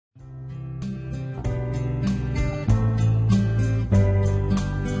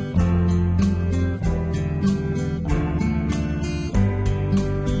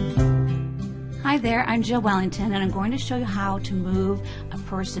there, I'm Jill Wellington, and I'm going to show you how to move a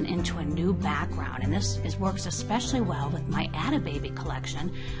person into a new background. And this works especially well with my Add a Baby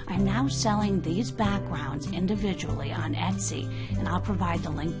collection. I'm now selling these backgrounds individually on Etsy, and I'll provide the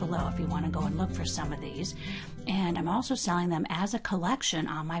link below if you want to go and look for some of these. And I'm also selling them as a collection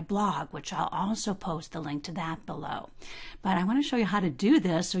on my blog, which I'll also post the link to that below. But I want to show you how to do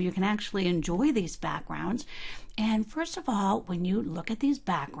this so you can actually enjoy these backgrounds. And first of all, when you look at these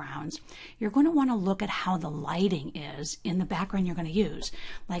backgrounds, you're going to want to look at how the lighting is in the background you're going to use.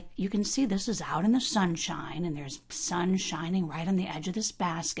 Like you can see this is out in the sunshine, and there's sun shining right on the edge of this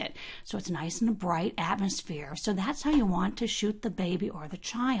basket. So it's nice and a bright atmosphere. So that's how you want to shoot the baby or the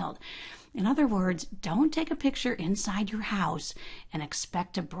child. In other words, don't take a picture inside your house and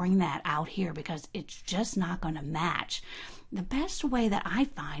expect to bring that out here because it's just not going to match. The best way that I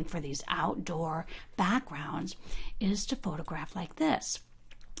find for these outdoor backgrounds is to photograph like this.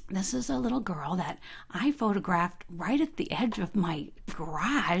 This is a little girl that I photographed right at the edge of my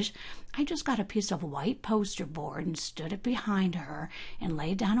garage. I just got a piece of white poster board and stood it behind her and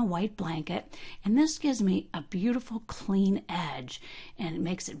laid down a white blanket. And this gives me a beautiful clean edge, and it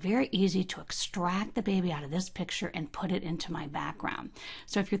makes it very easy to extract the baby out of this picture and put it into my background.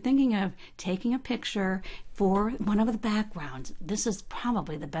 So if you're thinking of taking a picture for one of the backgrounds, this is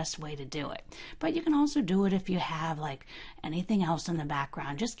probably the best way to do it. But you can also do it if you have like anything else in the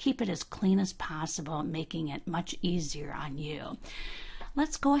background. Just keep it as clean as possible, making it much easier on you.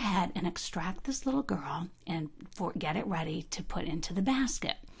 Let's go ahead and extract this little girl and get it ready to put into the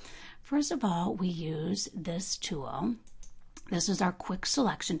basket. First of all, we use this tool. This is our quick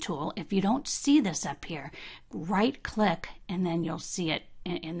selection tool. If you don't see this up here, right click and then you'll see it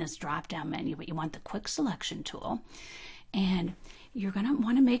in this drop down menu, but you want the quick selection tool. And you're going to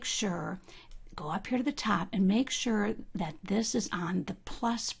want to make sure, go up here to the top and make sure that this is on the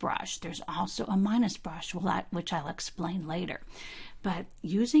plus brush. There's also a minus brush, which I'll explain later. But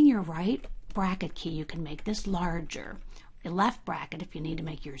using your right bracket key, you can make this larger. Your left bracket if you need to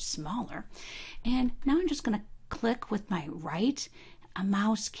make yours smaller. And now I'm just going to click with my right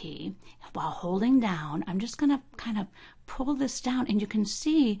mouse key while holding down. I'm just going to kind of pull this down, and you can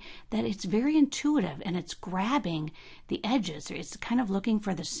see that it's very intuitive and it's grabbing the edges. It's kind of looking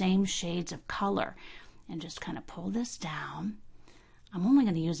for the same shades of color, and just kind of pull this down. I'm only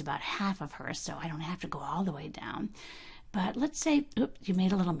going to use about half of her, so I don't have to go all the way down. But let's say, oops, you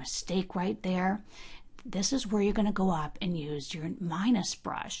made a little mistake right there. This is where you're going to go up and use your minus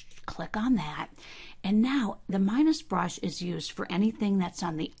brush. Click on that. And now the minus brush is used for anything that's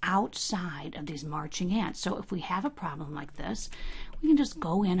on the outside of these marching ants. So if we have a problem like this, we can just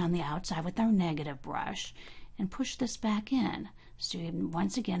go in on the outside with our negative brush and push this back in. So you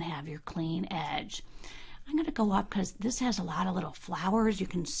once again have your clean edge. I'm going to go up because this has a lot of little flowers. You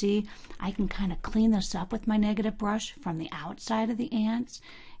can see I can kind of clean this up with my negative brush from the outside of the ants,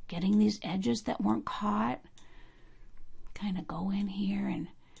 getting these edges that weren't caught. Kind of go in here and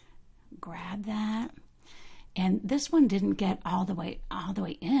grab that. And this one didn't get all the way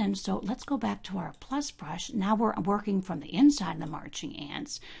in, so let's go back to our plus brush. Now we're working from the inside of the marching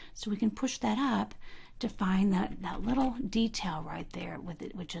ants, so we can push that up to find that little detail right there with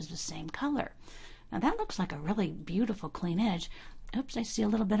it, which is the same color. Now that looks like a really beautiful clean edge. Oops, I see a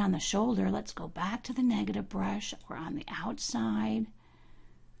little bit on the shoulder. Let's go back to the negative brush. We're on the outside.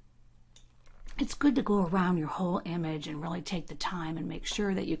 It's good to go around your whole image and really take the time and make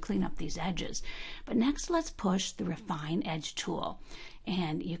sure that you clean up these edges. But next, let's push the Refine Edge tool.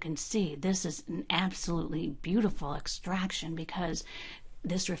 And you can see this is an absolutely beautiful extraction because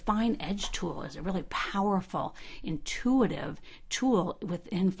this Refine Edge tool is a really powerful, intuitive tool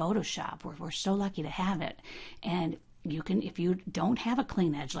within Photoshop. We're so lucky to have it. And you can, if you don't have a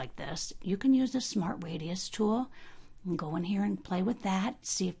clean edge like this, you can use the Smart Radius tool. And go in here and play with that,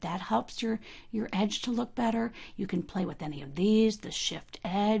 see if that helps your edge to look better. You can play with any of these, the Shift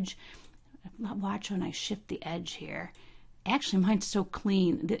Edge. Watch when I shift the edge here. Actually, mine's so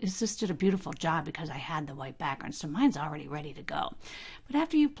clean. This just did a beautiful job because I had the white background, so mine's already ready to go. But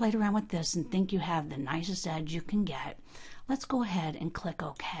after you've played around with this and think you have the nicest edge you can get, let's go ahead and click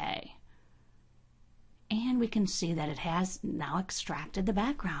OK. And we can see that it has now extracted the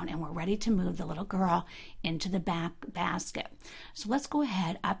background, and we're ready to move the little girl into the basket. So let's go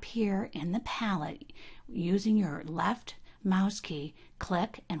ahead up here in the palette, using your left mouse key,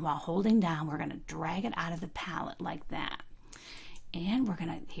 click, and while holding down, we're going to drag it out of the palette like that. And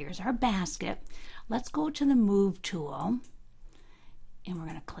here's our basket. Let's go to the Move tool, and we're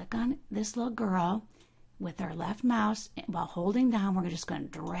going to click on this little girl with our left mouse. While holding down, we're just going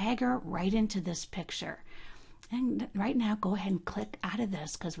to drag her right into this picture. And right now, go ahead and click out of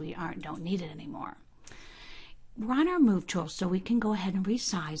this because we don't need it anymore. We're on our move tool, so we can go ahead and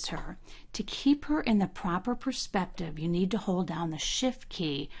resize her. To keep her in the proper perspective, you need to hold down the shift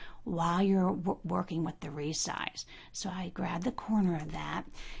key while you're working with the resize. So I grab the corner of that,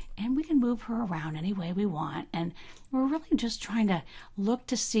 and we can move her around any way we want. And we're really just trying to look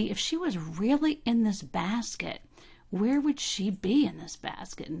to see if she was really in this basket, where would she be in this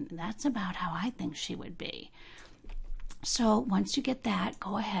basket? And that's about how I think she would be. So once you get that,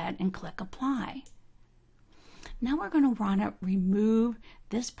 go ahead and click apply. Now we're going to want to remove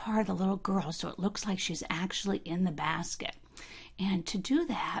this part of the little girl so it looks like she's actually in the basket. And to do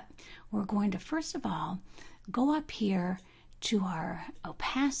that, we're going to first of all go up here to our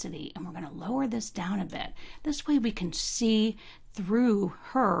opacity, and we're going to lower this down a bit. This way we can see through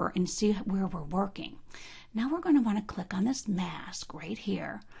her and see where we're working. Now we're going to want to click on this mask right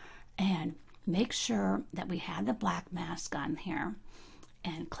here and make sure that we have the black mask on here,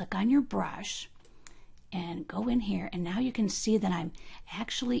 and click on your brush and go in here, and now you can see that I'm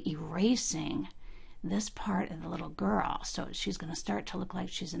actually erasing this part of the little girl, so she's going to start to look like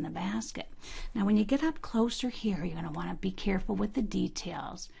she's in the basket. Now when you get up closer here, you're going to want to be careful with the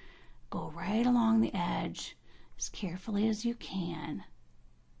details. Go right along the edge as carefully as you can,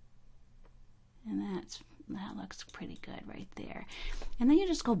 and that looks pretty good right there. And then you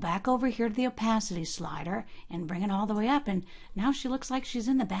just go back over here to the opacity slider and bring it all the way up, and now she looks like she's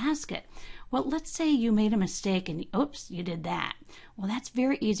in the basket. Well, let's say you made a mistake and oops, you did that. Well, that's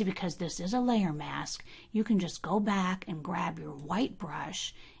very easy because this is a layer mask. You can just go back and grab your white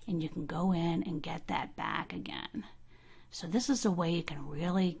brush and you can go in and get that back again. So this is a way you can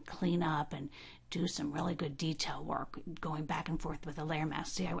really clean up and do some really good detail work, going back and forth with a layer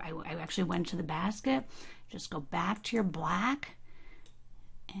mask. See, I actually went to the basket. Just go back to your black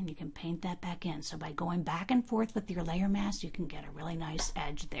and you can paint that back in. So by going back and forth with your layer mask, you can get a really nice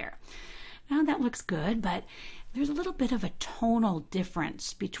edge there. Now that looks good, but there's a little bit of a tonal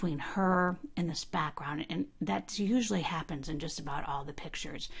difference between her and this background, and that usually happens in just about all the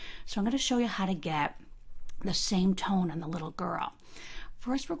pictures. So I'm going to show you how to get the same tone on the little girl.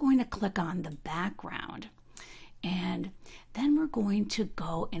 First, we're going to click on the background, and then we're going to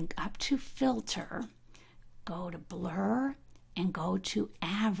go up to filter, go to blur, and go to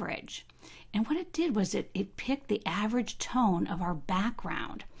average. And what it did was it picked the average tone of our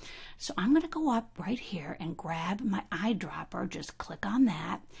background. So I'm going to go up right here and grab my eyedropper, just click on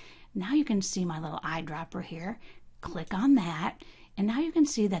that. Now you can see my little eyedropper here. Click on that, and now you can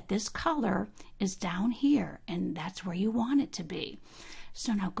see that this color is down here, and that's where you want it to be.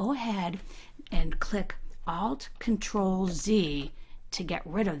 So now go ahead and click Alt-Control-Z to get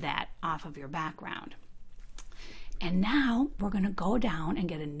rid of that off of your background. And now we're going to go down and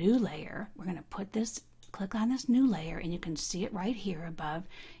get a new layer. We're going to put this, click on this new layer, and you can see it right here above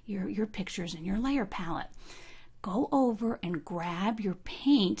your pictures in your layer palette. Go over and grab your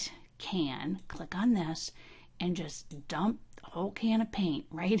paint can, click on this, and just dump the whole can of paint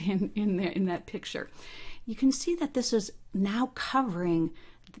right in that picture. You can see that this is now covering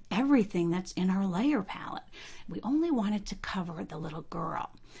everything that's in our layer palette. We only wanted to cover the little girl.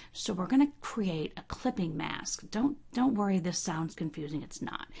 So we're going to create a clipping mask. Don't worry, this sounds confusing. It's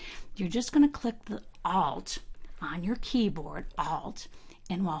not. You're just going to click the Alt on your keyboard, Alt,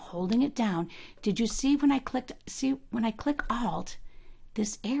 and while holding it down, did you see when I click Alt,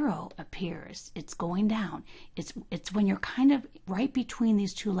 this arrow appears. It's going down. It's when you're kind of right between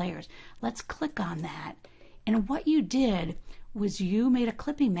these two layers. Let's click on that. And what you did was you made a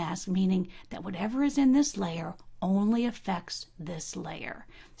clipping mask, meaning that whatever is in this layer only affects this layer.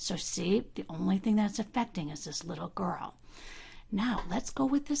 So see, the only thing that's affecting is this little girl. Now let's go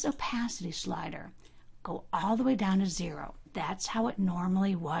with this opacity slider. Go all the way down to 0. That's how it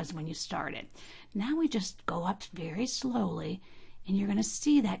normally was when you started. Now we just go up very slowly, and you're going to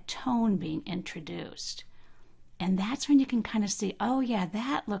see that tone being introduced. And that's when you can kind of see, oh yeah,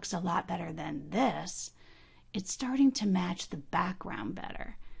 that looks a lot better than this. It's starting to match the background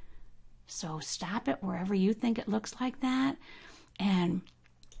better. So stop it wherever you think it looks like that. And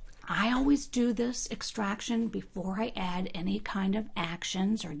I always do this extraction before I add any kind of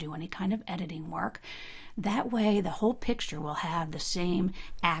actions or do any kind of editing work. That way the whole picture will have the same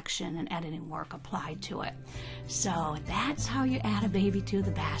action and editing work applied to it. So that's how you add a baby to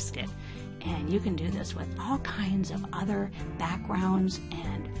the basket. And you can do this with all kinds of other backgrounds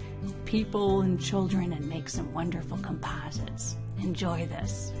and people and children and make some wonderful composites. Enjoy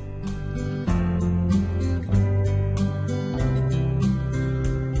this.